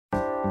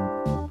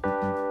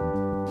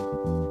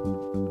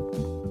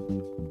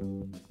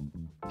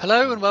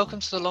Hello and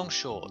welcome to The Long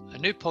Short, a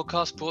new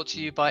podcast brought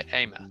to you by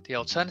AIMA, the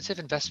Alternative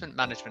Investment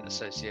Management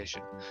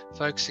Association,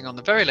 focusing on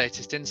the very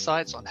latest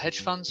insights on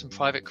hedge funds and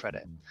private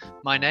credit.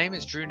 My name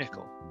is Drew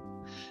Nicol.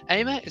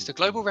 AIMA is the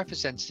global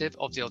representative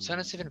of the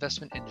alternative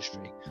investment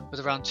industry, with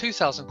around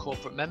 2,000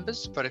 corporate members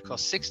spread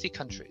across 60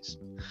 countries.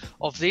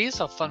 Of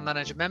these, our fund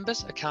manager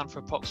members account for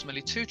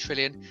approximately $2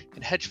 trillion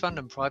in hedge fund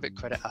and private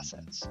credit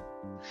assets.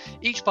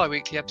 Each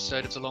bi-weekly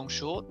episode of The Long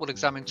Short will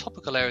examine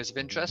topical areas of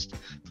interest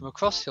from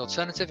across the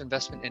alternative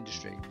investment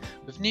industry,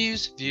 with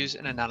news, views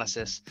and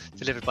analysis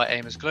delivered by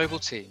AIMA's global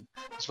team,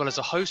 as well as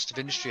a host of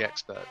industry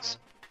experts.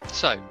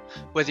 So,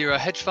 whether you're a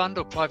hedge fund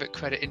or private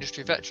credit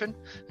industry veteran,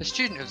 a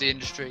student of the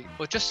industry,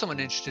 or just someone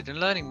interested in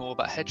learning more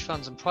about hedge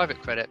funds and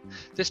private credit,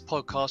 this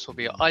podcast will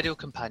be your ideal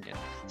companion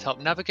to help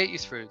navigate you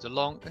through the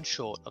long and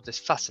short of this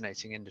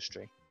fascinating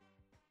industry.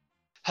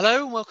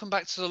 Hello and welcome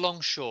back to The Long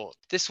Short.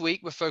 This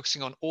week we're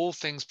focusing on all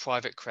things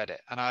private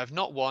credit, and I have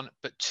not one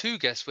but two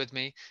guests with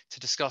me to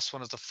discuss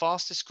one of the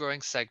fastest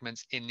growing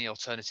segments in the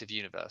alternative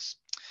universe.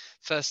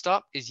 First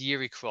up is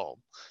Jiri Kroll,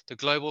 the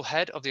global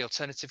head of the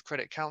Alternative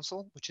Credit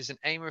Council, which is an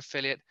AIMA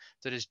affiliate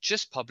that has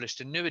just published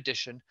a new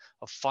edition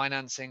of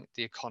Financing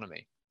the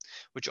Economy,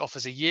 which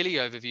offers a yearly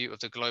overview of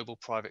the global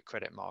private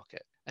credit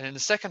market. And in the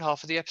second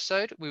half of the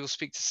episode, we will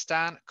speak to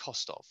Stan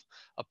Kostov,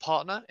 a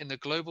partner in the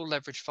global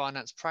leverage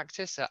finance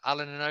practice at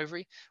Allen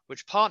Overy,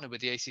 which partnered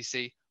with the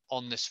ACC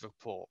on this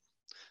report.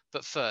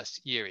 But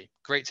first, Jiri,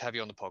 great to have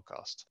you on the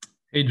podcast.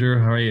 Hey Drew,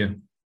 how are you?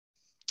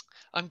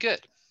 I'm good.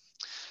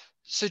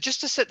 So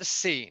just to set the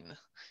scene,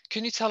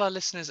 can you tell our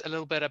listeners a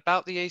little bit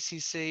about the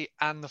ACC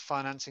and the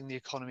Financing the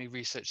Economy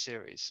research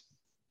series?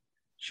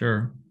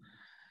 Sure.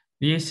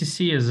 The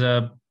ACC is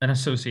an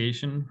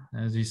association.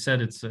 As you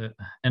said, it's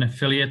an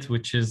affiliate,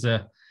 which is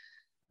a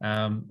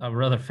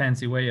rather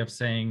fancy way of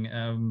saying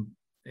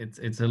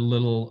it's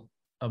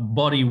a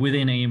body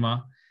within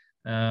AIMA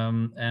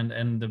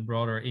and the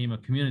broader AIMA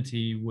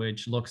community,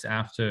 which looks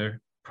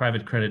after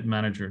private credit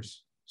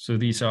managers. So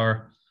these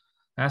are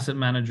asset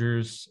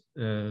managers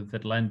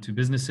that lend to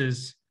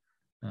businesses,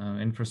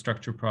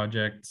 infrastructure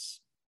projects,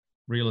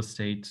 real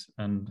estate,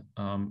 and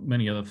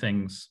many other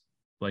things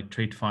like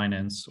trade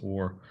finance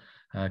or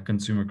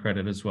consumer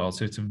credit as well.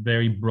 So it's a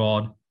very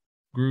broad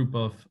group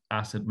of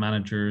asset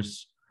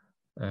managers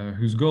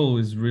whose goal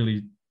is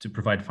really to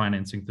provide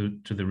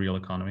financing to the real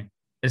economy.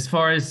 As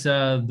far as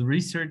the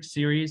research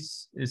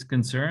series is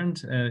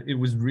concerned, it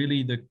was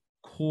really the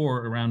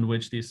core around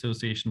which the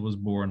association was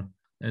born.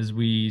 As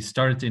we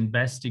started to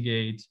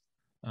investigate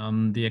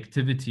the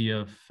activity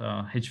of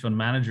hedge fund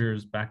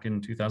managers back in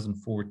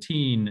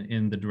 2014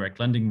 in the direct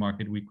lending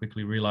market, we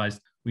quickly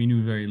realized we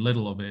knew very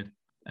little of it.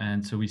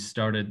 And so we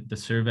started the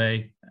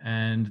survey,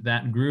 and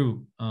that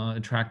grew,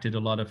 attracted a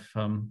lot of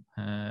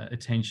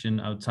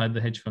attention outside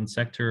the hedge fund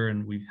sector.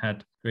 And we've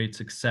had great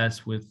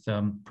success with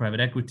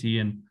private equity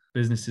and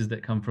businesses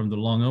that come from the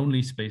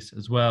long-only space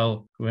as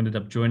well, who ended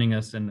up joining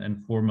us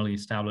and formally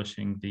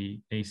establishing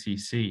the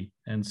ACC.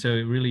 And so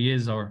it really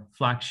is our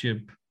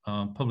flagship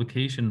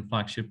publication,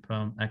 flagship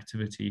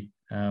activity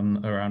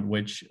around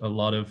which a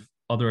lot of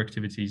other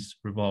activities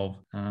revolve,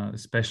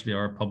 especially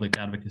our public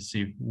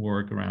advocacy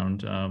work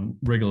around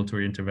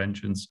regulatory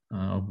interventions,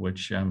 of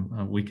which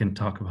we can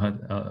talk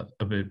about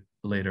a bit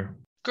later.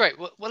 Great.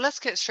 Well, let's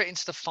get straight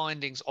into the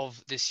findings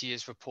of this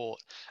year's report.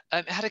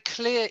 It had a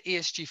clear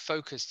ESG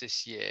focus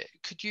this year.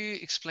 Could you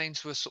explain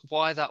to us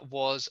why that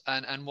was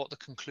and what the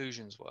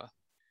conclusions were?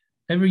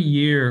 Every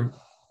year,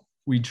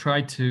 we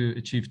try to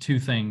achieve two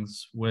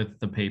things with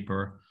the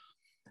paper.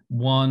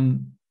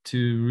 One,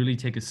 to really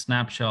take a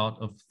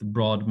snapshot of the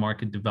broad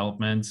market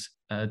developments,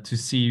 to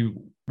see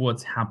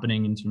what's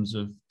happening in terms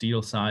of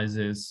deal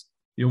sizes,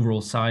 the overall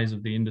size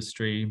of the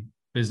industry,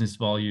 business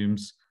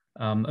volumes,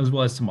 as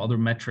well as some other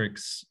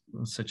metrics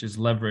such as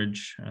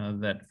leverage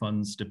that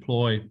funds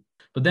deploy.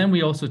 But then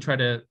we also try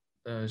to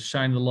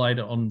shine the light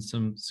on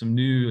some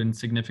new and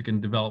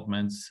significant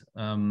developments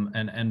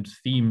and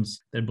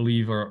themes that I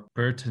believe are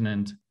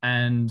pertinent.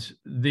 And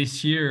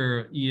this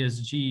year,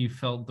 ESG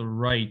felt the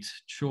right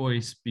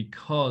choice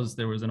because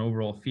there was an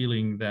overall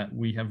feeling that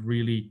we have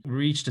really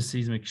reached a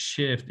seismic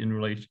shift in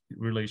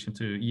relation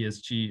to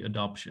ESG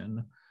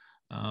adoption.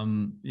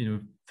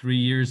 3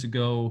 years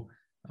ago,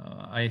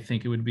 I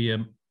think it would be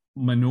a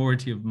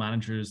minority of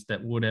managers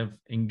that would have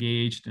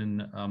engaged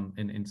in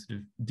sort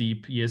of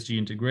deep ESG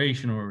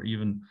integration or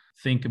even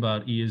think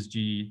about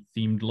ESG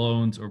themed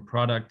loans or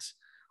products.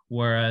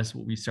 Whereas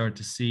what we start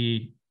to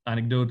see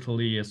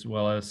anecdotally as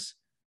well as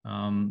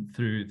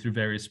through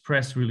various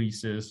press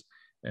releases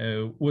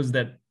was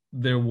that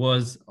there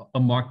was a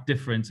marked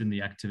difference in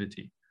the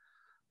activity,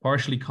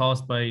 partially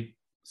caused by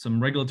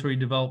some regulatory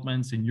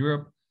developments in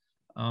Europe,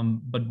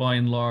 but by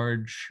and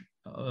large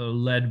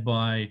led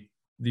by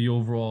the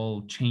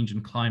overall change in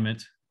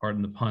climate,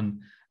 pardon the pun,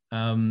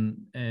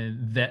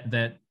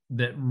 that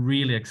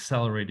really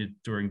accelerated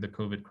during the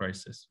COVID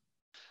crisis.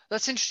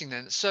 That's interesting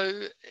then.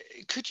 So,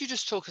 could you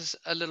just talk us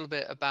a little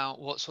bit about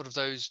what sort of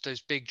those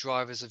big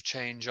drivers of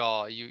change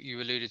are?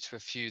 You alluded to a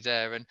few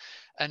there,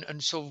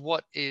 and sort of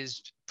what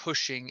is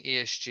pushing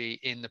ESG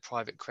in the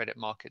private credit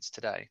markets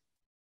today?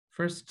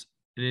 First,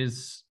 it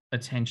is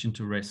attention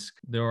to risk.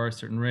 There are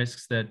certain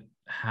risks that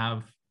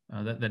have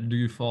that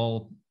do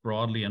fall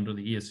broadly under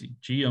the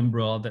ESG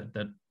umbrella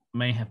that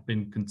may have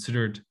been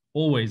considered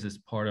always as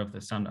part of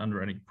the sound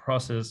underwriting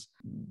process.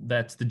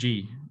 That's the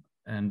G,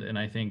 and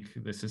I think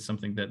this is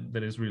something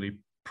that is really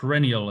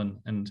perennial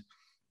and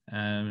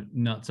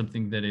not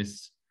something that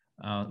is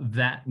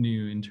that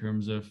new in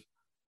terms of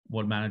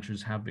what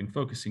managers have been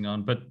focusing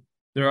on. But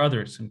there are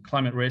others, and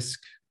climate risk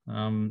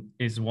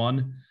is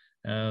one.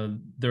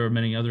 There are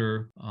many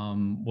other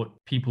what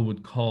people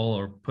would call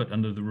or put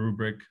under the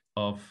rubric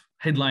of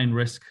headline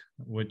risk,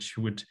 which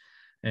would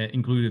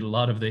include a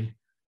lot of the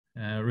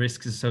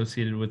risks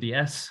associated with the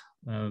S,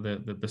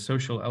 the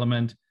social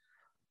element.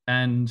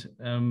 And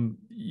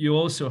you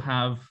also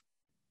have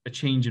a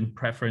change in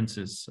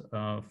preferences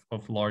of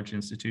large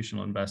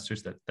institutional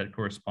investors that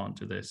correspond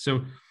to this.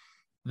 So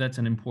that's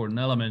an important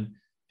element.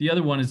 The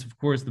other one is, of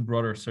course, the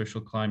broader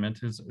social climate,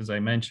 as I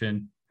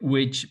mentioned,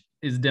 which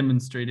is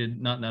demonstrated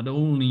not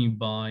only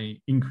by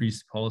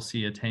increased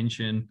policy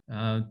attention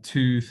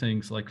to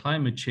things like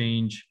climate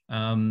change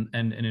and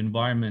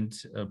environment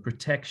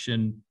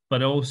protection,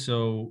 but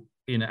also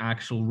in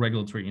actual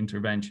regulatory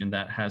intervention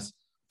that has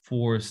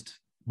forced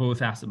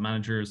both asset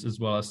managers as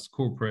well as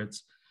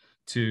corporates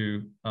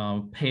to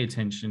pay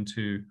attention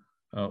to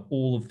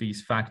all of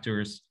these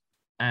factors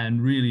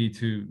and really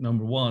to,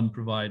 number one,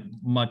 provide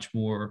much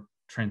more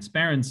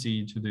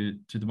transparency to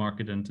the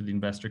market and to the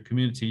investor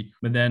community,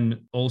 but then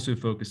also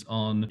focus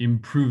on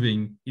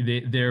improving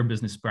their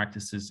business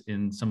practices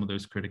in some of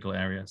those critical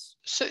areas.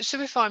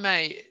 So if I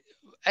may,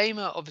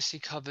 AIMA obviously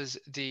covers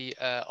the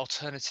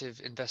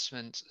alternative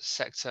investment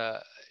sector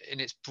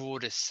in its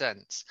broadest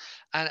sense,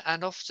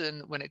 and often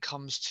when it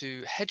comes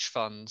to hedge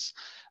funds,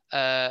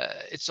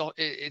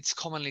 it's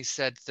commonly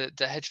said that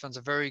the hedge funds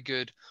are very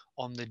good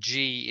on the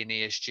G in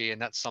ESG,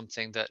 and that's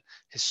something that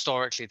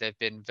historically they've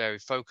been very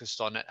focused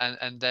on,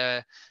 and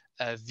their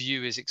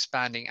view is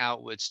expanding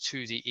outwards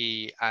to the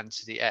E and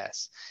to the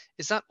S.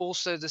 Is that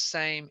also the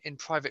same in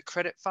private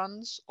credit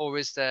funds, or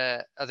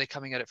are they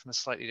coming at it from a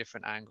slightly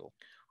different angle?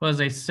 Well, as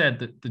I said,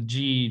 the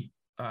G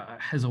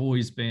has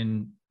always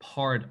been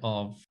part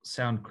of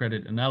sound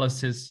credit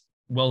analysis.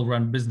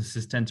 Well-run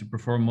businesses tend to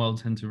perform well,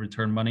 tend to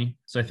return money.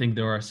 So I think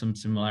there are some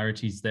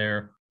similarities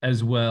there,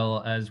 as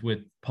well as with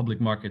public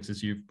markets,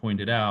 as you've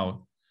pointed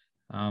out.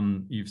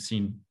 You've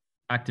seen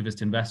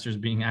activist investors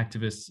being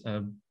activists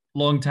a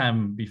long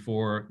time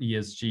before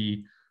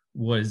ESG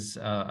was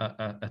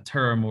a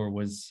term or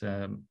was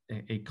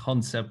a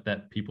concept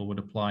that people would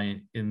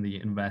apply in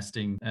the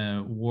investing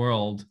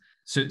world.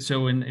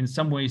 So in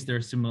some ways, there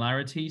are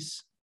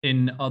similarities.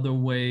 In other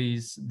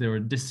ways, there are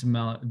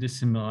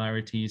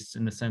dissimilarities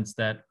in the sense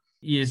that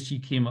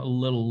ESG came a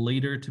little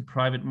later to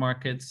private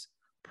markets,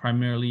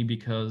 primarily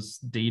because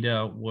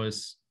data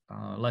was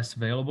less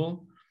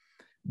available.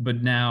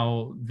 But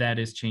now that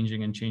is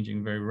changing and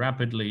changing very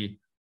rapidly.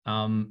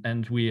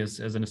 And we as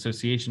an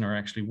association are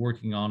actually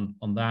working on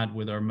that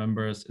with our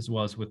members, as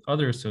well as with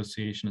other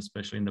associations,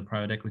 especially in the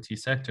private equity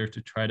sector,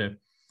 to try to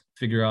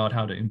figure out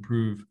how to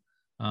improve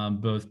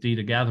both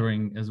data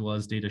gathering as well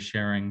as data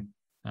sharing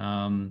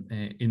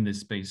in this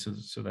space,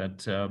 so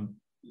that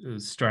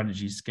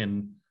strategies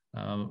can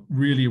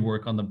really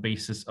work on the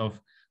basis of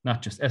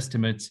not just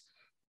estimates,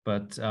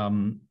 but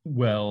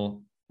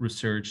well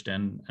researched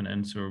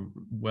and sort of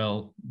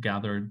well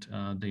gathered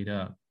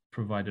data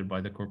provided by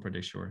the corporate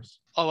issuers.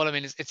 Oh, well, I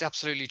mean, it's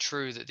absolutely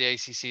true that the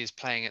ACC is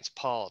playing its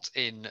part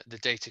in the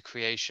data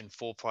creation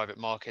for private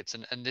markets.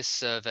 And this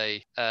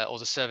survey, or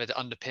the survey that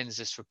underpins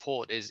this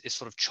report, is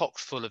sort of chock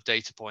full of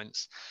data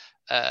points,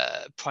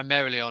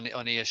 primarily on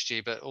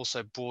ESG, but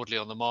also broadly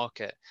on the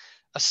market.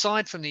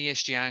 Aside from the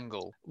ESG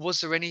angle,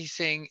 was there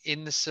anything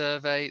in the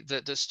survey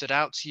that stood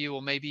out to you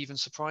or maybe even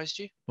surprised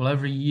you? Well,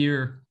 every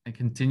year I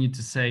continue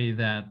to say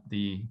that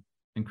the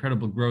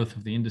incredible growth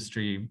of the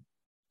industry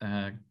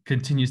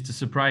continues to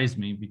surprise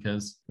me,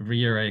 because every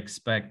year I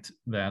expect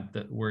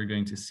that we're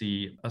going to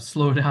see a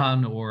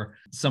slowdown or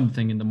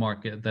something in the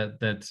market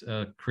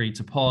that creates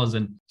a pause.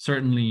 And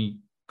certainly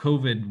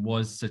COVID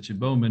was such a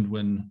moment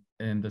when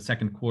in the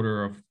second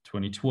quarter of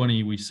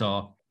 2020, we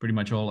saw pretty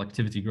much all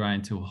activity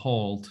grind to a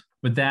halt.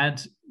 But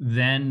that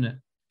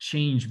then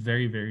changed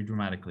very, very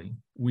dramatically.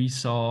 We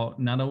saw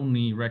not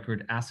only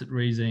record asset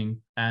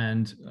raising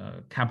and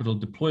capital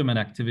deployment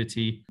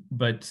activity,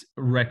 but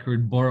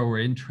record borrower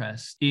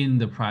interest in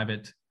the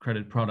private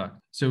credit product.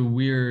 So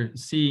we're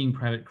seeing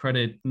private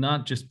credit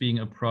not just being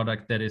a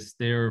product that is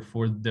there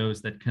for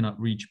those that cannot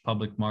reach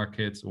public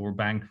markets or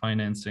bank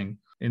financing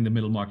in the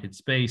middle market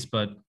space,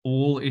 but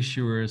all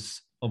issuers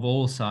of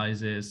all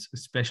sizes,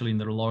 especially in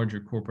the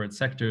larger corporate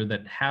sector,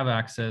 that have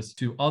access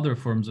to other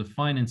forms of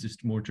finances,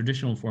 to more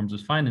traditional forms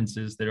of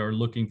finances, that are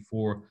looking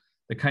for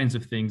the kinds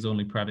of things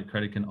only private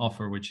credit can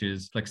offer, which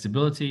is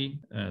flexibility,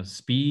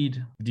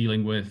 speed,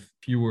 dealing with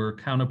fewer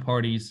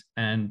counterparties,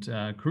 and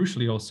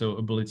crucially also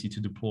ability to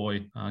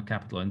deploy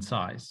capital in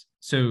size.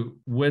 So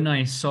when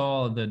I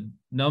saw the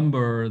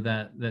number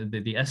that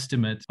the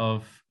estimate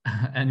of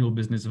annual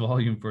business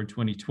volume for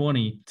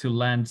 2020 to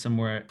land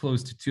somewhere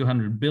close to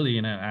 200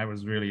 billion, I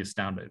was really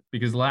astounded,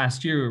 because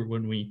last year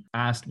when we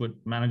asked what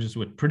managers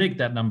would predict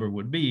that number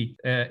would be,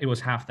 it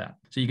was half that.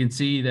 So you can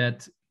see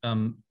that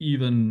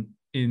even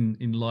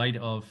in light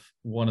of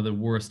one of the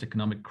worst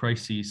economic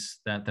crises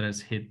that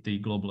has hit the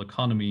global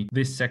economy,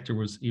 this sector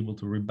was able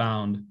to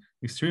rebound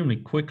extremely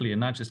quickly and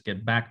not just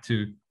get back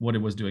to what it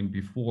was doing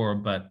before,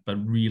 but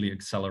really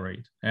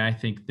accelerate. And I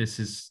think this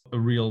is a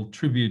real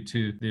tribute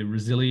to the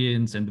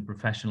resilience and the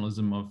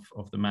professionalism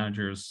of the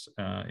managers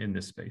in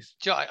this space.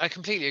 Yeah, I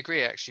completely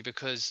agree, actually,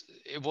 because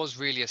it was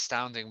really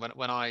astounding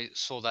when I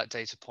saw that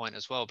data point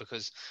as well,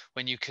 because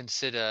when you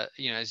consider,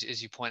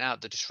 as you point out,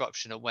 the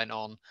disruption that went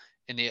on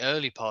in the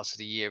early part of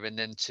the year, and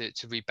then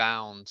to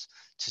rebound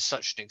to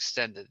such an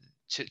extent that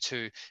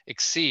to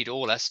exceed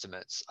all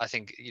estimates, I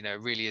think,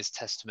 really is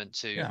testament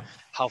to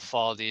how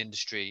far the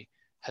industry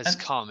has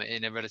come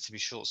in a relatively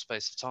short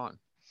space of time.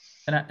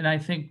 And I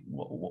think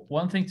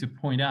one thing to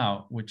point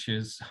out, which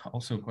is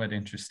also quite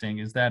interesting,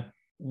 is that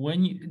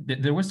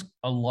there was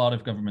a lot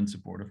of government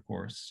support, of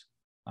course,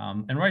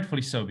 and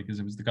rightfully so, because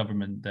it was the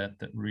government that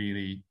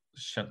really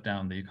shut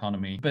down the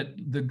economy. But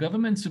the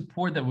government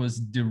support that was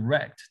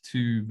direct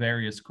to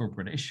various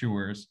corporate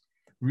issuers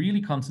really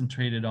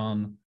concentrated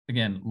on,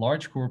 again,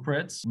 large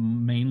corporates,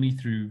 mainly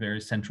through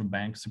various central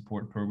bank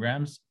support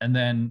programs, and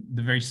then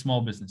the very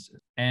small businesses.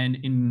 And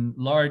in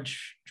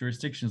large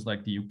jurisdictions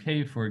like the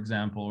UK, for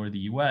example, or the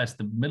US,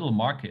 the middle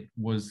market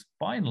was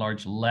by and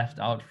large left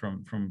out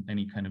from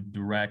any kind of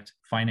direct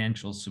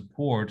financial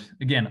support,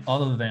 again,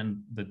 other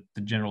than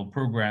the general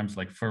programs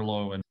like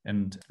furlough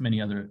and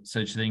many other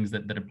such things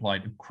that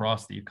applied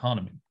across the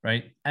economy,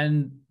 right?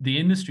 And the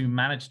industry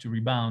managed to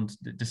rebound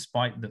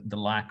despite the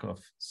lack of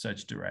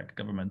such direct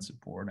government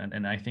support.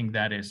 And I think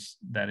that is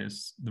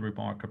the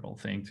remarkable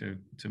thing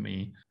to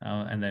me.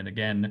 And then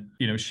again,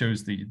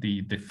 shows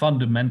the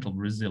fundamental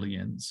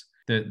resilience,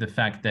 the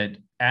fact that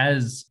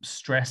as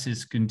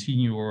stresses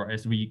continue, or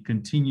as we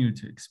continue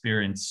to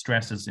experience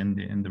stresses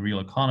in the real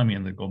economy,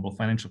 and the global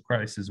financial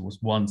crisis was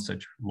one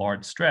such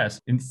large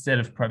stress, instead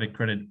of private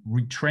credit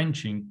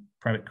retrenching,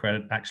 private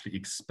credit actually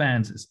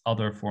expands as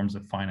other forms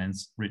of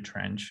finance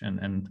retrench.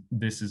 And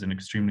this is an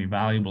extremely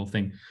valuable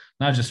thing,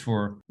 not just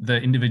for the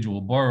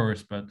individual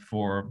borrowers, but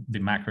for the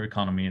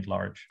macroeconomy at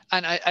large.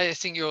 And I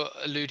think you're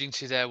alluding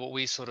to there what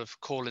we sort of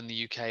call in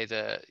the UK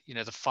the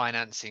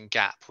financing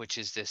gap, which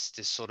is this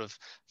sort of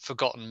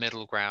forgotten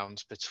middle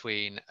ground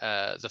between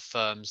the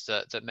firms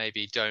that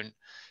maybe don't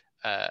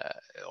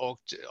or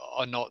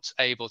are not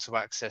able to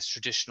access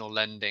traditional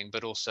lending,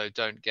 but also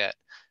don't get,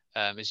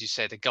 as you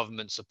say, the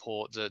government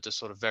support, the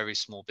sort of very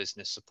small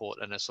business support,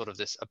 and are sort of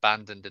this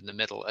abandoned in the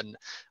middle. And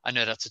I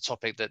know that's a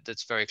topic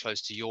that's very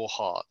close to your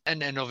heart,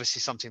 and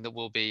obviously something that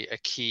will be a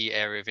key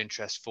area of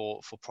interest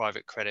for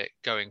private credit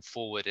going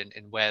forward in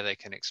where they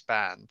can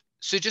expand.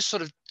 So just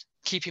sort of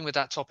keeping with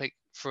that topic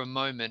for a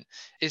moment,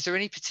 is there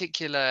any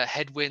particular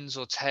headwinds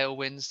or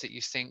tailwinds that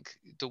you think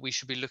that we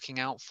should be looking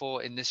out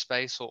for in this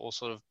space, or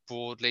sort of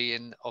broadly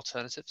in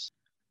alternatives?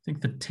 I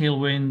think the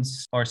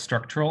tailwinds are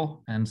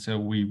structural, and so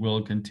we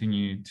will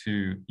continue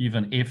to,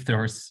 even if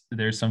there's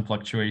some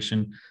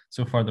fluctuation.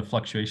 So far, the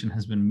fluctuation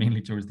has been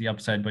mainly towards the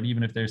upside, but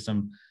even if there's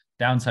some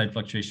downside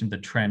fluctuation, the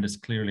trend is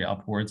clearly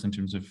upwards in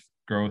terms of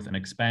growth and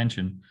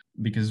expansion.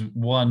 Because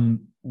one,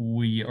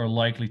 we are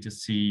likely to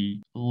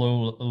see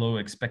low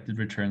expected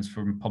returns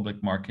from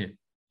public market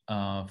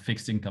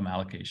fixed income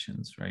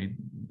allocations, right?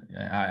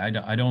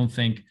 I don't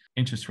think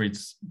interest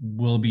rates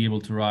will be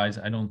able to rise.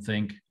 I don't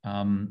think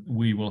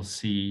we will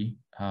see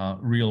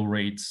real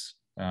rates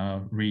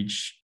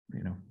reach,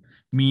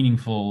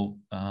 meaningful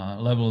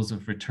levels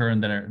of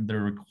return that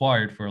are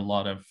required for a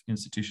lot of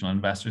institutional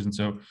investors. And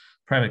so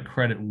private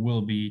credit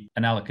will be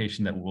an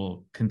allocation that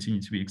will continue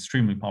to be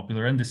extremely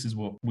popular. And this is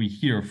what we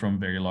hear from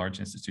very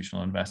large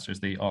institutional investors.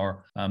 They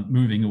are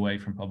moving away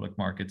from public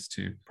markets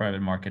to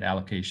private market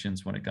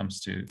allocations when it comes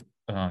to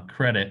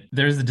credit.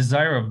 There's a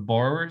desire of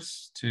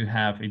borrowers to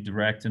have a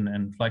direct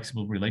and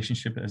flexible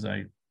relationship, as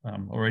I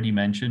already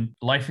mentioned.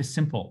 Life is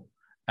simple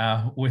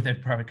with a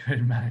private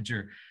credit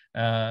manager.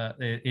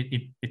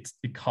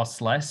 It costs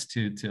less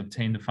to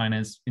obtain the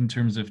finance in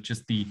terms of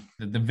just the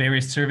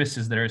various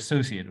services that are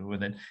associated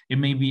with it. It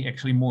may be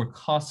actually more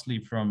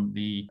costly from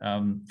the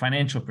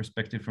financial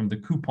perspective, from the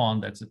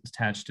coupon that's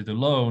attached to the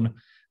loan,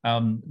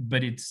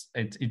 but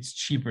it's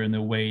cheaper in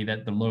the way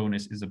that the loan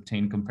is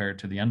obtained compared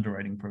to the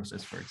underwriting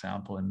process, for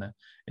example,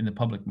 in the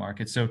public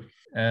market. So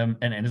and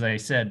as I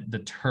said, the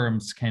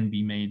terms can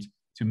be made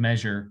to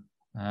measure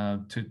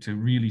to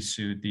really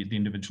suit the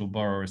individual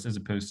borrowers, as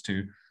opposed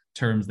to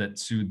terms that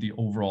suit the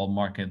overall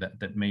market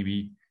that may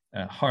be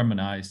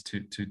harmonized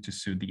to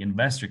suit the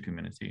investor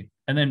community.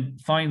 And then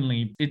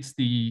finally, it's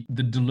the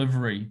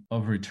delivery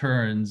of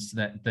returns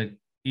that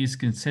is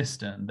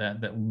consistent,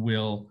 that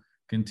will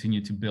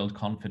continue to build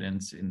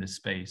confidence in this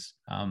space.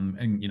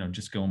 And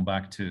just going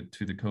back to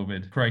the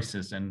COVID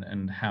crisis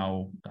and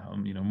how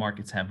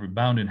markets have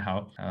rebounded,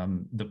 how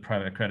the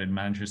private credit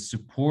managers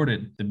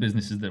supported the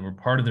businesses that were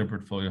part of their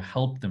portfolio,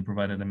 helped them,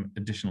 provided them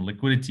additional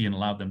liquidity, and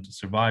allowed them to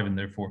survive, and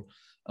therefore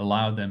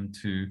allowed them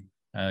to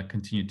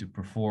continue to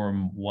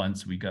perform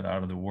once we got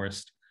out of the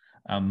worst.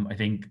 I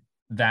think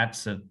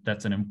that's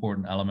an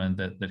important element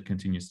that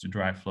continues to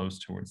drive flows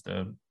towards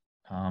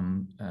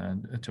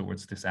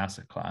towards this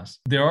asset class.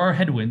 There are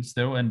headwinds,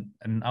 though, and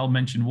I'll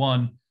mention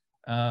one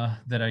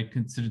that I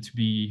consider to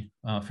be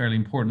fairly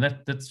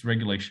important. That's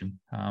regulation.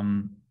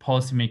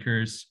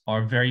 Policymakers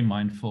are very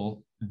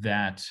mindful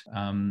that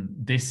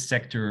this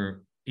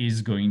sector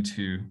is going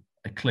to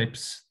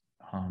eclipse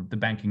the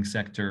banking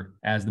sector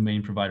as the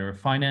main provider of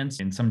finance.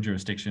 In some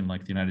jurisdiction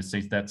like the United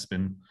States, that's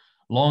been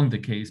long the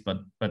case, but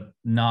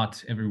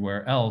not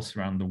everywhere else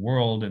around the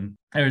world. And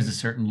there is a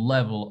certain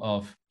level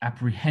of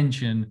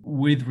apprehension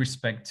with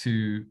respect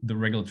to the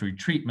regulatory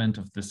treatment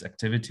of this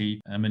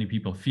activity. Many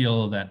people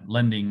feel that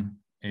lending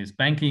is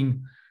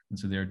banking, and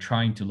so they're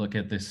trying to look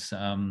at this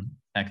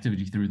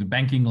activity through the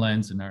banking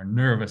lens and are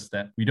nervous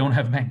that we don't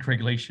have bank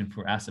regulation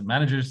for asset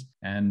managers.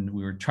 And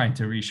we were trying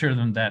to reassure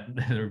them that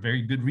there are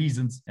very good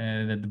reasons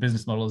that the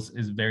business model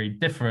is very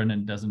different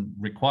and doesn't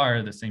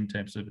require the same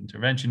types of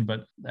intervention.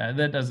 But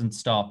that doesn't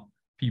stop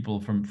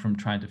people from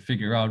trying to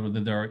figure out whether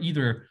there are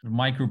either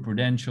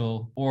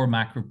microprudential or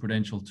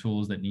macroprudential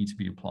tools that need to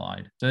be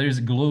applied. So there's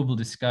a global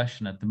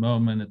discussion at the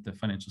moment at the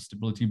Financial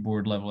Stability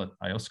Board level, at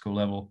IOSCO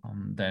level,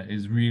 that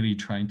is really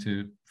trying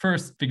to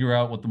first figure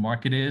out what the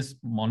market is,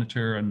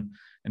 monitor and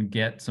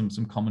get some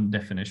common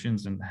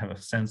definitions and have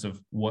a sense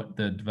of what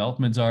the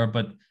developments are,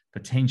 but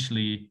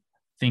potentially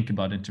think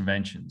about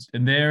interventions.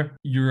 And there,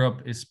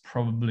 Europe is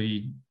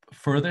probably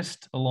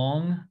furthest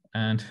along,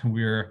 and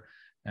we're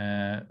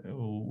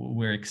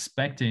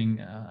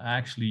expecting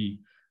actually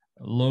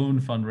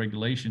loan fund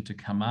regulation to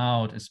come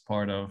out as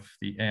part of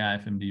the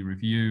AIFMD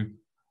review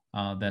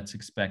that's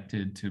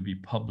expected to be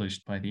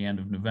published by the end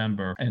of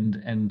November,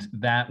 and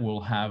that will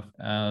have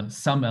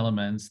some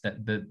elements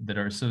that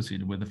are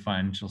associated with the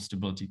financial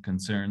stability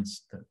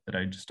concerns that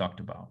I just talked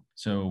about.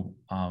 So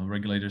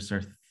regulators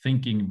are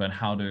thinking about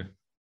how to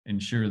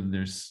ensure that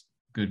there's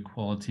good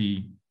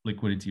quality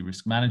liquidity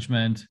risk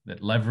management,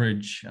 that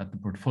leverage at the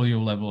portfolio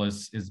level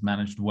is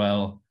managed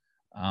well,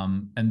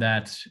 and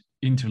that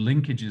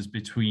interlinkages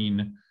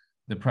between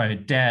the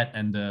private debt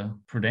and the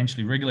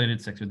prudentially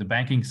regulated sector, the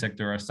banking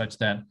sector, are such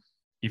that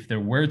if there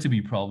were to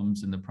be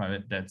problems in the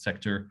private debt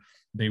sector,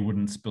 they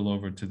wouldn't spill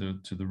over to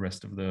the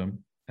rest of the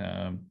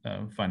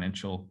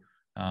financial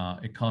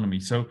economy.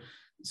 So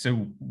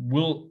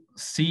we'll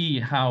see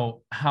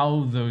how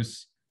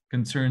those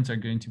concerns are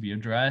going to be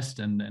addressed,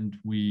 and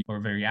we are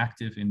very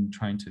active in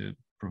trying to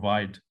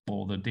provide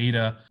all the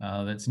data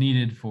that's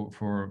needed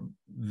for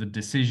the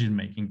decision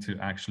making to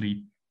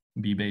actually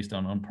be based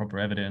on proper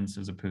evidence,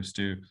 as opposed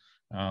to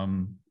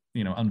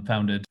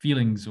unfounded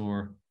feelings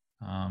or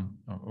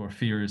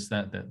fears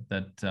that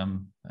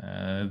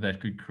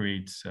could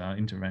create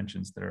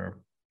interventions that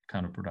are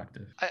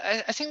counterproductive.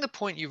 I think the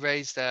point you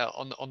raised there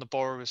on the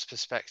borrower's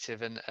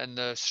perspective and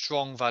the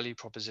strong value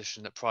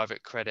proposition that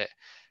private credit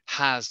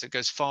has that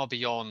goes far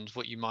beyond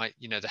what you might,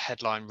 the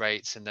headline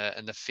rates and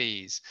the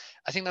fees.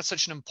 I think that's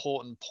such an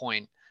important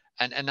point,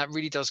 and that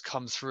really does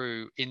come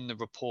through in the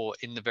report,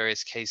 in the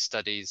various case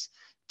studies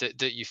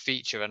that you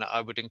feature. And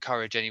I would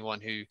encourage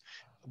anyone who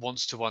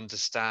wants to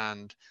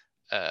understand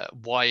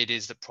why it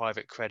is that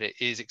private credit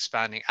is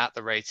expanding at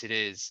the rate it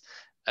is,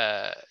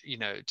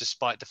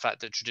 despite the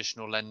fact that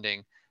traditional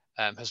lending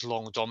has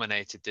long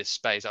dominated this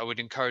space. I would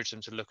encourage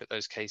them to look at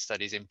those case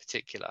studies in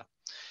particular.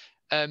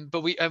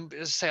 But we, as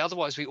I say,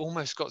 otherwise we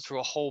almost got through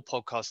a whole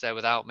podcast there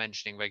without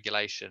mentioning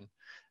regulation.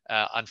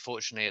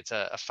 Unfortunately, it's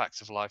a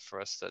fact of life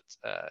for us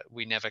that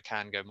we never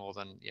can go more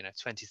than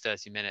 20,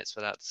 30 minutes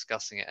without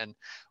discussing it. And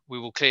we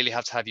will clearly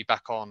have to have you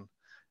back on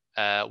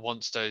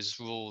once those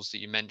rules that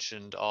you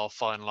mentioned are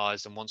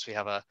finalized, and once we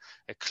have a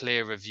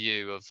clearer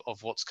view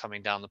of what's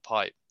coming down the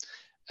pipe.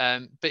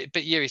 But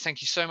Jiri,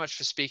 thank you so much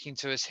for speaking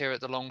to us here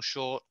at The Long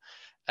Short.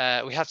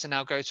 We have to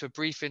now go to a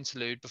brief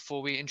interlude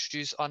before we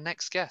introduce our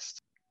next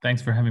guest. Thanks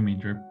for having me,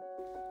 Drew.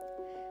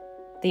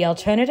 The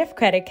Alternative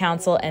Credit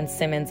Council and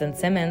Simmons &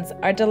 Simmons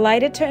are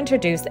delighted to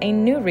introduce a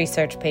new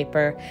research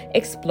paper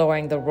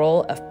exploring the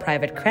role of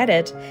private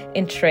credit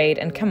in trade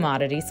and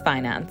commodities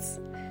finance.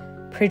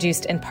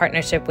 Produced in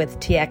partnership with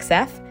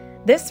TXF,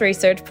 this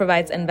research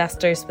provides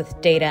investors with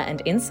data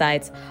and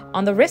insights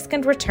on the risk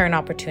and return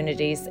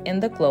opportunities in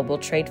the global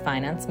trade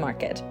finance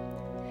market.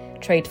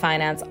 Trade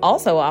finance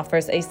also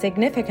offers a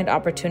significant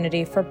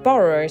opportunity for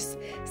borrowers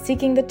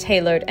seeking the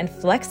tailored and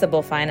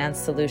flexible finance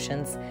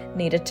solutions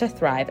needed to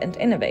thrive and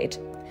innovate.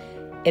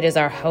 It is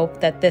our hope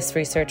that this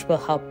research will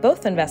help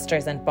both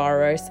investors and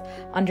borrowers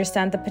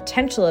understand the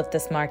potential of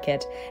this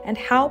market and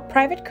how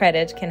private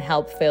credit can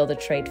help fill the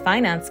trade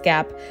finance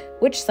gap,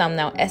 which some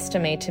now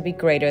estimate to be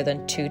greater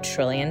than $2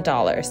 trillion.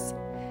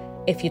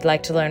 If you'd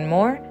like to learn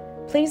more,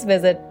 please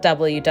visit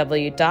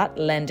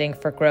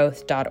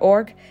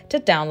www.lendingforgrowth.org to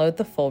download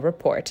the full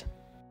report.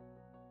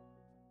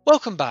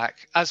 Welcome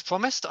back. As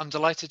promised, I'm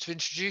delighted to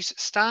introduce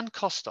Stan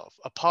Kostov,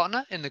 a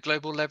partner in the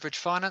global leverage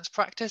finance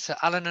practice at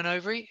Allen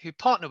Overy, who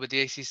partner with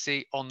the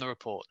ACC on the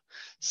report.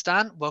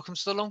 Stan, welcome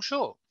to The Long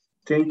Short.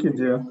 Thank you,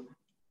 dear.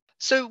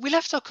 So we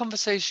left our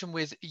conversation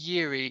with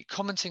Yuri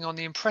commenting on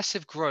the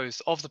impressive growth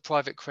of the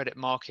private credit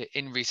market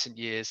in recent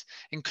years,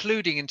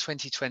 including in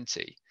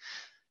 2020.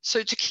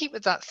 So to keep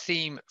with that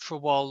theme for a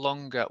while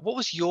longer, what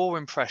was your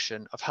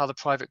impression of how the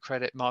private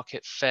credit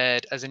market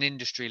fared as an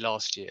industry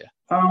last year?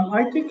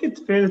 I think it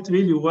fared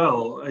really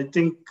well. I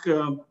think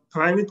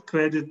private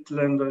credit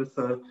lenders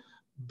are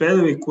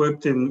better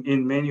equipped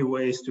in many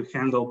ways to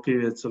handle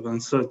periods of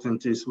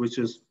uncertainties, which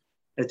is,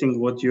 I think,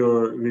 what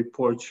your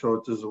report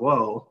showed as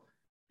well.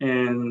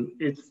 And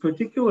it's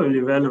particularly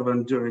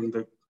relevant during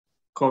the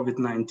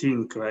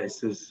COVID-19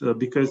 crisis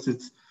because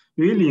it's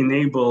really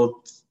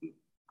enabled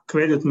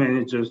credit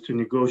managers to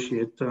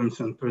negotiate terms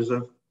and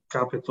preserve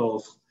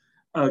capital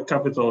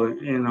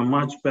in a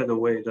much better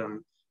way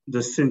than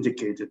the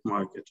syndicated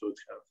market would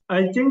have.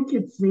 I think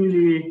it's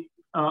really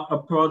a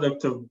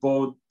product of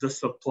both the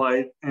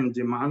supply and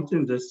demand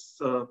in this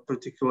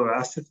particular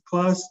asset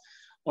class.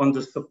 On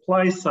the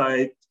supply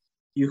side,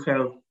 you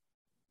have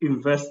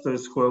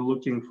investors who are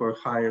looking for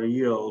higher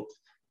yield,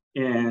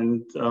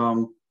 and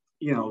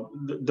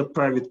the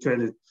private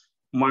credit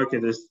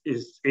market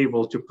is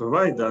able to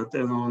provide that.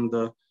 And on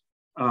the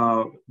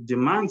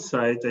demand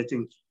side, I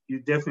think you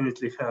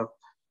definitely have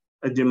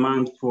a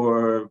demand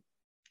for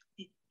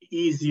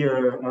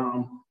easier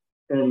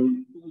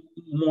and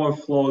more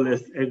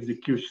flawless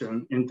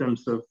execution in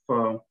terms of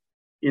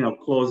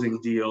closing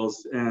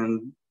deals,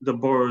 and the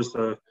borrowers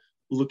are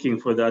looking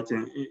for that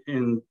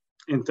in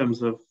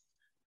terms of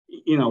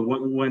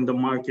when the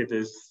market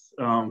is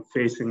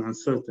facing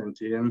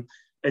uncertainty. And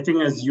I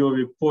think, as your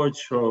report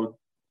showed,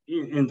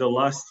 in the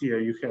last year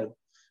you had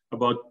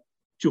about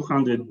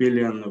 200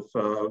 billion of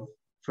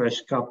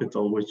fresh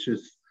capital, which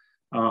is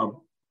a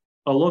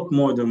lot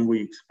more than we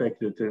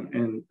expected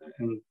in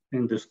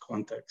this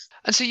context.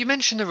 And so you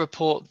mentioned the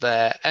report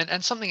there,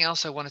 and something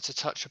else I wanted to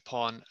touch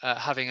upon,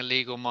 having a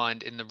legal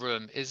mind in the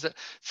room, is that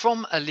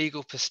from a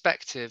legal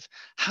perspective,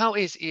 how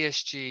is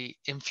ESG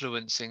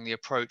influencing the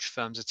approach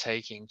firms are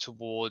taking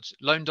towards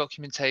loan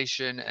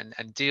documentation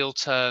and deal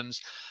terms?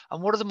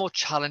 And what are the more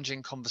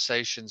challenging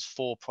conversations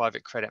for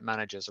private credit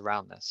managers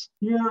around this?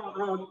 Yeah,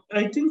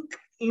 I think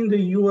in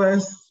the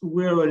US,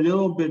 we're a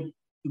little bit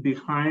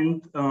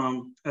behind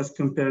as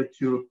compared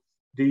to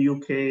the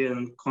UK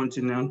and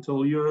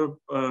continental Europe.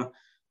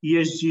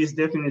 ESG is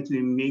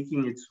definitely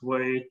making its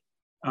way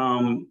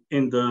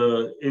in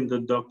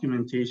the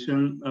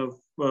documentation of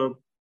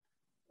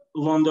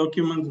loan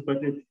documents,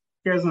 but it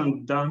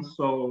hasn't done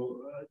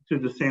so to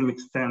the same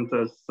extent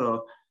as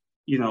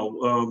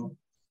you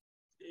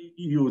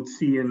would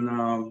see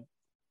in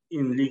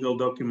legal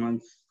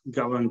documents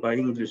governed by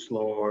English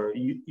law or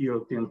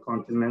European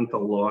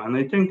continental law. And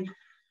I think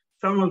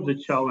some of the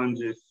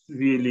challenges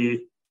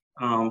really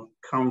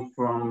come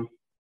from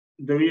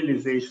the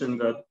realization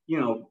that,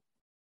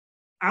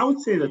 I would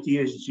say that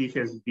ESG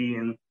has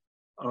been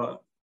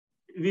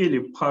really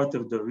part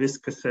of the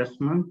risk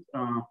assessment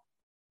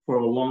for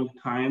a long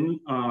time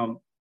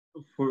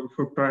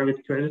for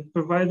private credit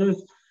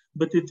providers,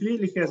 but it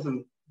really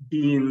hasn't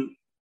been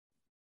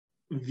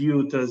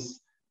viewed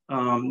as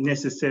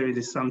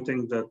necessarily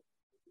something that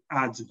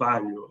adds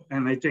value.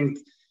 And I think,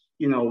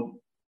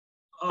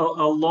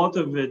 a lot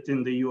of it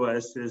in the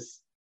US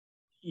is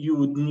you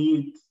would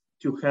need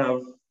to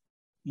have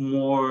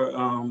more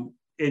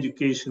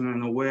education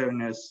and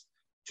awareness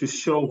to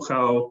show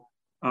how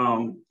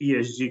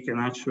ESG can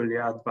actually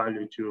add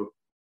value to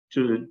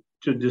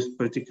this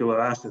particular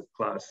asset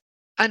class.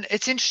 And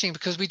it's interesting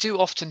because we do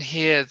often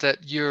hear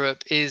that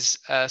Europe is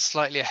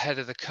slightly ahead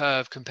of the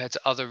curve compared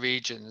to other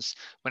regions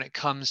when it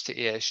comes to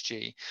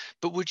ESG.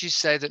 But would you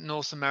say that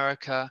North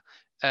America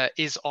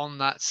is on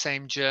that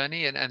same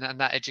journey and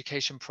that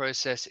education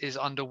process is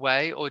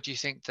underway? Or do you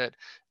think that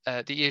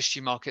the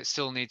ESG market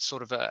still needs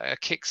sort of a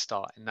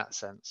kickstart in that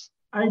sense?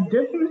 I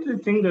definitely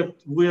think that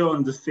we're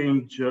on the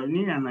same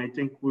journey, and I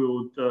think we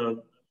would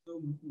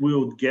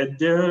get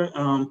there.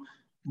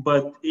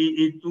 But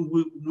we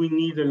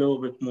need a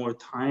little bit more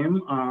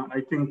time.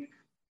 I think,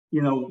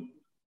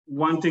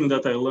 one thing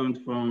that I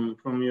learned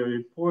from your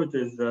report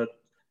is that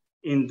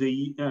in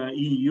the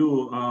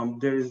EU,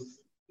 there's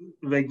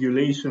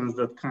regulations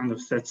that kind of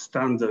set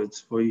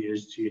standards for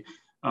ESG.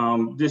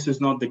 This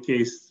is not the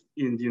case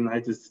in the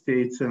United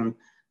States. And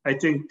I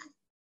think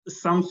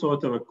some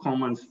sort of a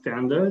common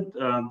standard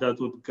that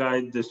would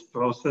guide this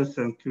process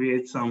and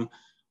create some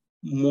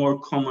more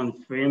common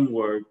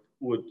framework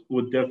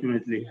would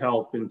definitely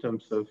help in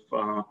terms of,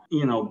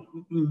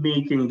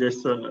 making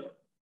this a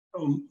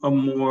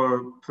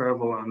more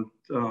prevalent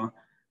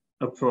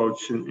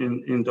approach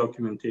in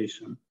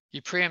documentation.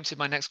 You preempted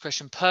my next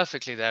question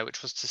perfectly there,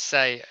 which was to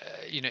say,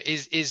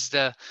 is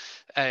the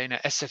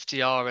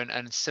SFDR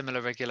and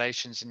similar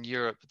regulations in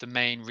Europe the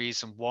main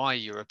reason why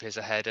Europe is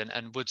ahead,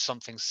 and would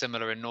something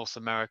similar in North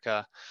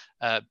America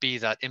be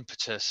that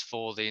impetus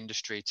for the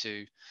industry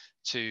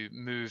to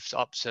move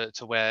up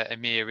to where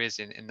EMEA is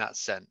in that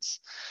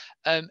sense?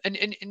 And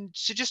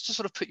so just to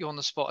sort of put you on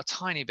the spot a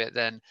tiny bit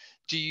then,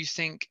 do you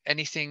think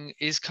anything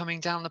is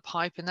coming down the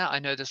pipe in that? I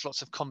know there's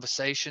lots of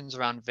conversations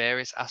around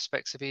various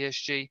aspects of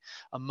ESG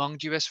among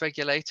US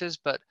regulators,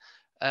 but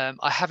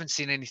I haven't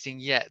seen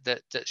anything yet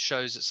that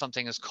shows that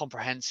something as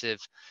comprehensive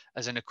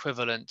as an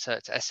equivalent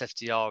to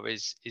SFDR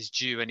is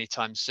due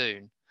anytime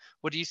soon.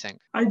 What do you think?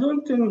 I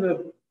don't think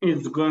that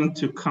it's going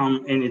to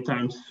come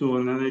anytime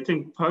soon. And I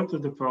think part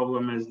of the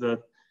problem is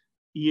that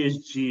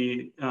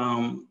ESG,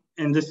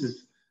 and this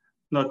is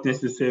not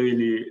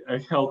necessarily a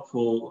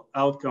helpful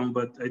outcome,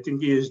 but I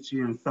think ESG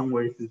in some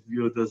ways is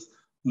viewed as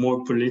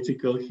more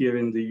political here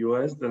in the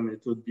US than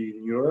it would be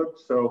in Europe.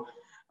 So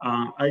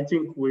I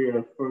think we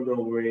are further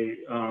away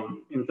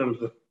in terms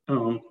of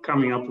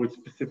coming up with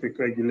specific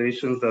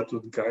regulations that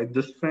would guide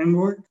this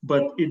framework,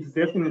 but it's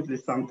definitely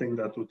something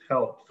that would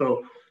help.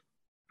 So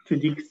to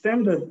the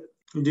extent that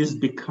this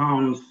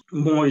becomes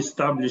more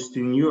established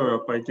in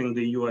Europe, I think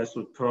the US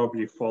would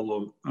probably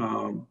follow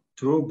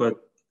through, but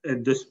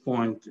at this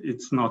point,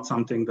 it's not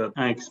something that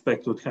I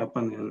expect would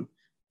happen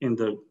in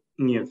the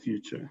near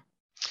future.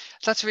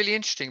 That's really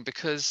interesting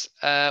because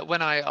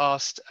when I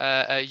asked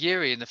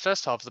Yuri in the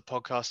first half of the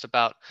podcast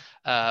about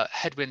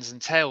headwinds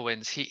and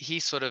tailwinds, he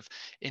sort of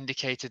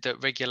indicated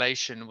that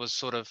regulation was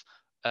sort of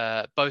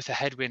both a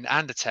headwind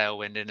and a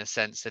tailwind, in a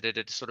sense that it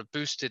had sort of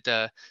boosted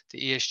the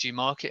ESG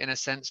market in a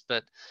sense,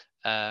 but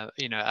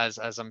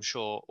as I'm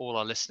sure all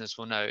our listeners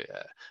will know,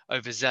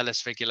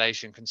 overzealous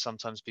regulation can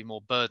sometimes be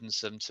more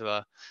burdensome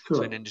to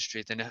an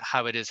industry than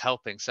how it is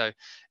helping. So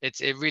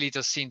it really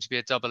does seem to be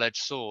a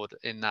double-edged sword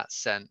in that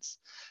sense.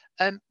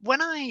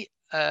 When I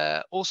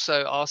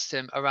also asked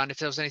him around if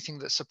there was anything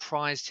that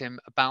surprised him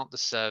about the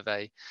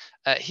survey,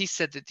 he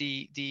said that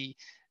the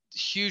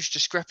huge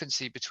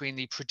discrepancy between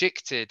the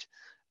predicted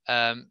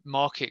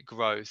market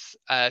growth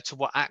to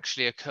what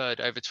actually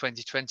occurred over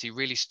 2020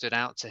 really stood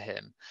out to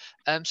him.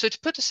 So to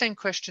put the same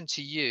question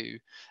to you,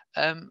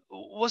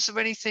 was there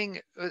anything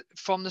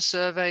from the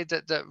survey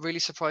that really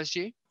surprised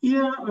you?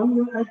 Yeah,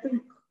 I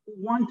think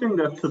one thing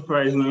that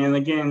surprised me, and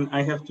again,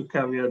 I have to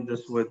caveat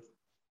this with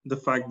the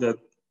fact that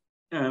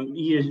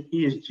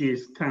ESG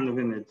is kind of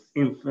in its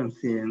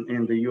infancy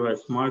in the US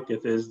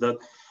market, is that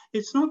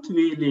it's not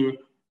really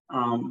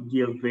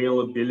the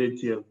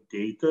availability of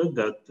data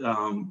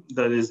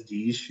that is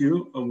the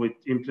issue with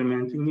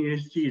implementing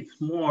ESG. It's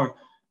more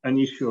an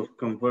issue of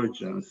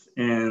convergence.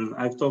 And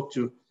I've talked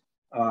to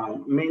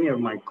many of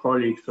my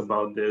colleagues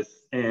about this,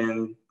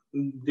 and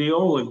they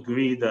all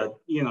agree that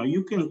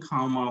you can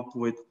come up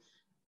with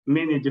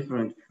many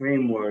different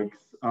frameworks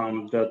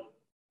that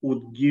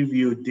would give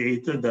you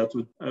data that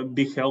would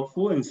be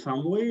helpful in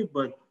some way,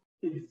 but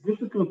it's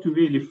difficult to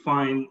really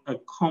find a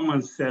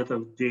common set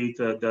of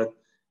data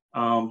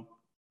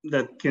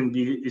that can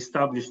be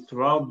established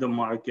throughout the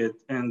market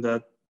and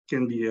that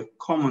can be a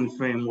common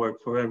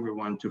framework for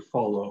everyone to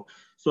follow.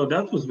 So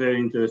that was very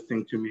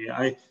interesting to me.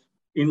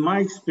 In my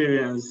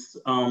experience,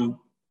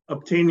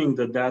 obtaining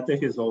the data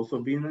has also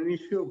been an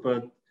issue,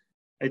 but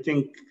I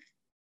think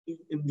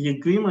the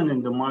agreement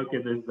in the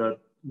market is that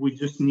we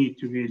just need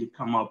to really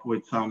come up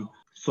with some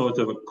sort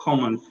of a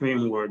common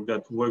framework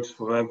that works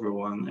for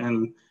everyone.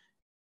 And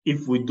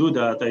if we do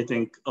that, I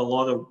think a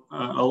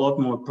lot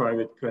more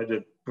private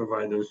credit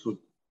providers would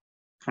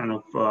kind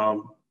of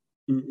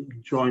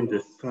join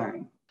this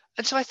trend.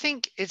 And so I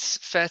think it's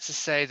fair to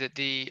say that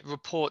the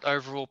report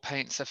overall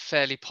paints a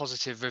fairly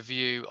positive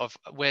review of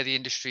where the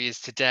industry is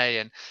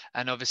today,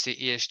 and obviously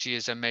ESG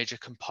is a major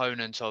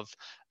component of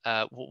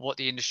what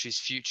the industry's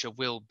future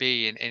will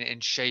be in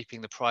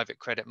shaping the private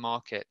credit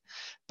market.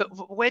 But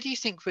where do you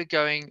think we're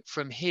going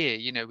from here?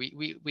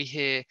 We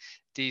hear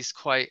these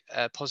quite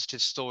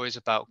positive stories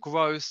about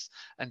growth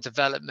and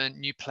development,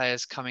 new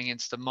players coming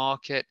into the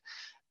market.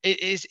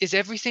 Is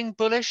everything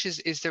bullish?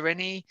 Is there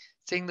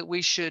anything that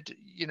we should,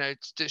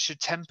 that should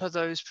temper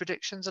those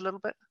predictions a little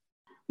bit?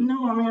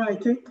 No, I mean, I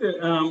think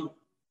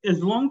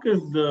as long as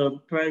the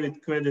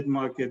private credit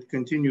market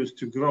continues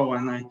to grow,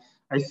 and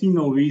I see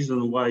no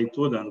reason why it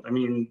wouldn't. I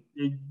mean,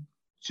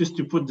 just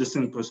to put this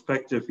in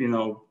perspective,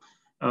 in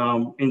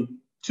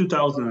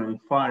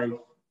 2005,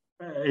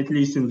 at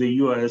least in the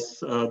US,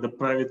 the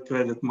private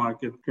credit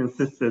market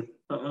consisted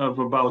of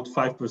about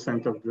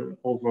 5% of the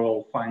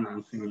overall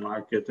financing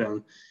market.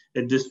 And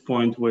at this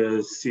point,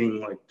 we're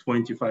seeing like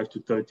 25 to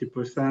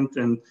 30%.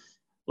 And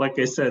like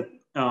I said,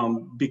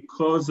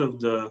 because of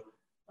the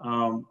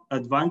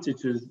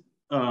advantages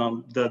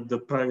that the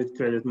private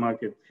credit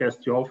market has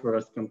to offer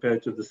us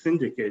compared to the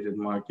syndicated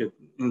market,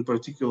 in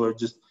particular,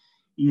 just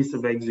ease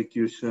of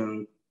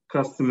execution,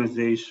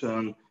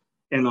 customization,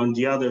 and on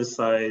the other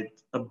side,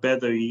 a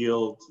better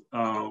yield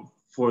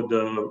for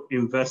the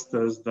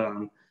investors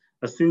than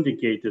a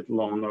syndicated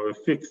loan or a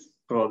fixed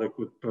product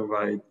would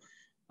provide.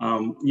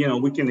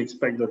 we can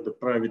expect that the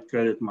private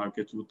credit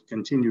market would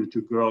continue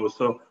to grow.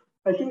 So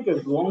I think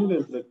as long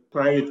as the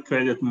private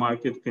credit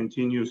market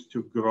continues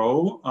to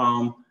grow,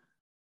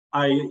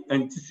 I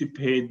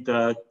anticipate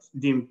that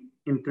the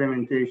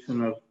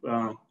implementation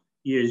of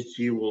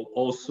ESG will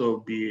also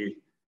be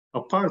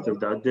a part of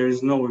that. There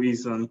is no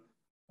reason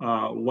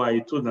why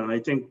it wouldn't. I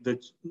think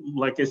that,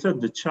 like I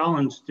said, the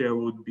challenge there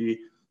would be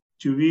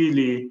to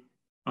really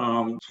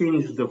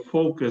change the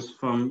focus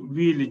from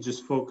really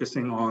just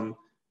focusing on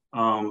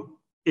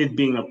it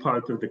being a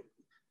part of the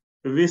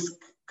risk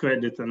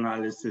credit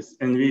analysis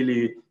and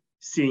really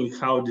seeing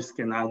how this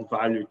can add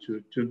value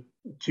to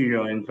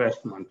your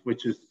investment,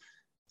 which is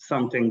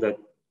something that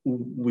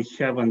we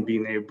haven't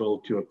been able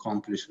to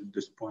accomplish at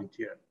this point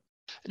yet.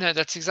 No,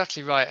 that's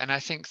exactly right. And I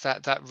think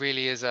that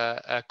really is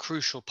a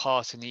crucial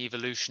part in the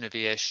evolution of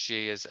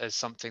ESG as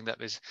something that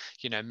was,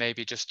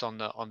 maybe just on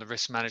the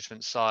risk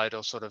management side,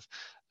 or sort of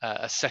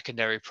a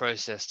secondary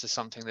process, to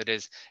something that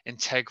is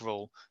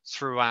integral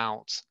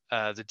throughout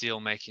the deal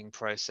making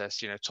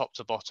process, top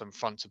to bottom,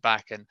 front to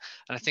back. And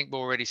I think we're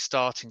already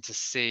starting to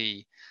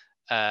see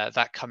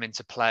that come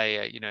into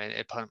play,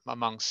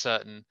 among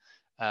certain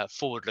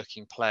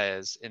forward-looking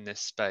players in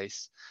this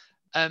space.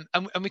 And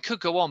we could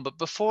go on, but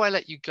before I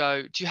let you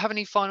go, do you have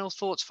any final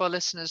thoughts for our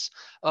listeners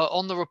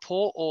on the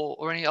report,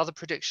 or any other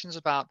predictions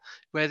about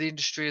where the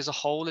industry as a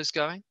whole is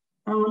going?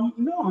 No,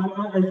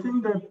 I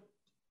think that,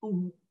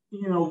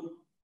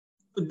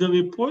 the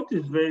report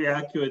is very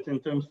accurate in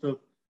terms of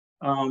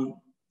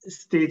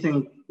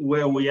stating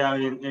where we are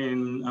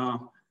in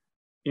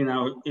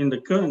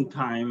the current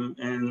time.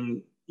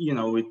 And,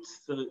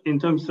 it's in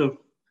terms of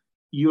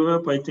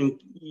Europe, I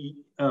think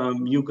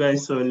you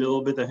guys are a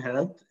little bit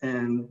ahead,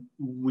 and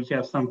we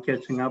have some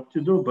catching up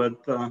to do,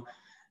 but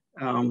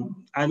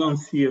I don't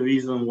see a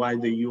reason why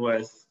the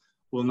US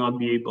will not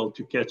be able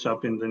to catch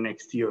up in the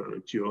next year or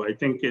two. I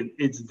think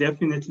it's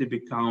definitely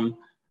become,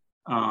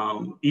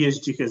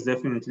 ESG has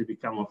definitely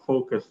become a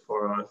focus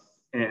for us,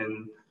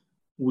 and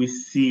we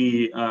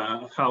see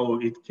how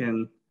it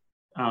can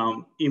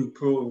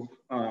improve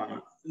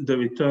the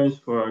returns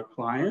for our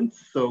clients.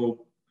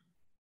 So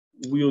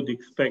we would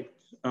expect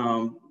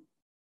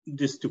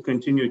this to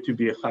continue to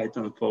be a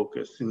heightened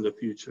focus in the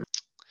future.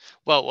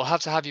 Well, we'll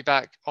have to have you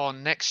back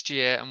on next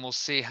year, and we'll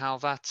see how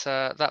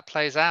that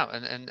plays out,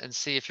 and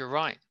see if you're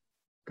right.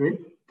 Great,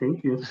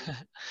 thank you.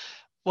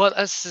 Well,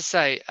 as I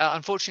say,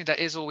 unfortunately,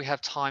 that is all we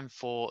have time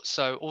for.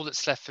 So all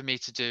that's left for me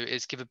to do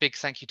is give a big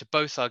thank you to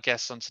both our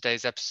guests on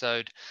today's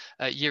episode,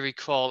 Yuri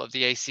Kroll of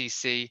the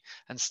ACC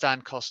and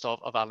Stan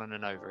Kostov of Allen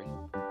Overy.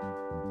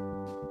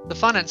 The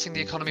Financing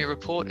the Economy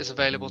report is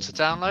available to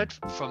download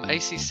from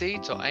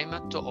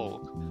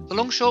acc.ama.org. The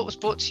Long Short was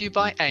brought to you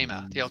by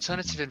AMA, the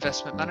Alternative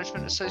Investment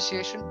Management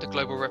Association, the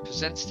global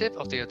representative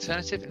of the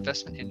alternative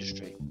investment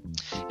industry.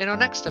 In our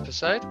next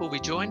episode, we'll be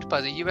joined by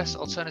the US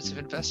Alternative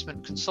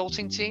Investment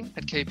Consulting Team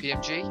at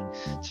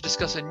KPMG to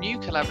discuss a new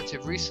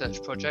collaborative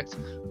research project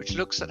which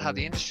looks at how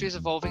the industry is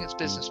evolving its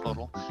business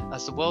model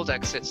as the world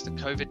exits the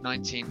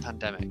COVID-19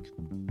 pandemic.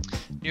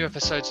 New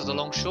episodes of The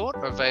Long Short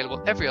are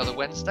available every other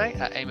Wednesday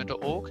at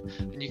ama.org,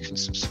 and you can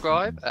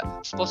subscribe at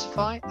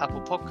Spotify,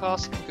 Apple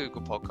Podcasts, and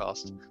Google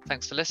Podcasts.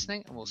 Thanks for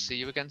listening, and we'll see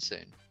you again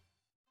soon.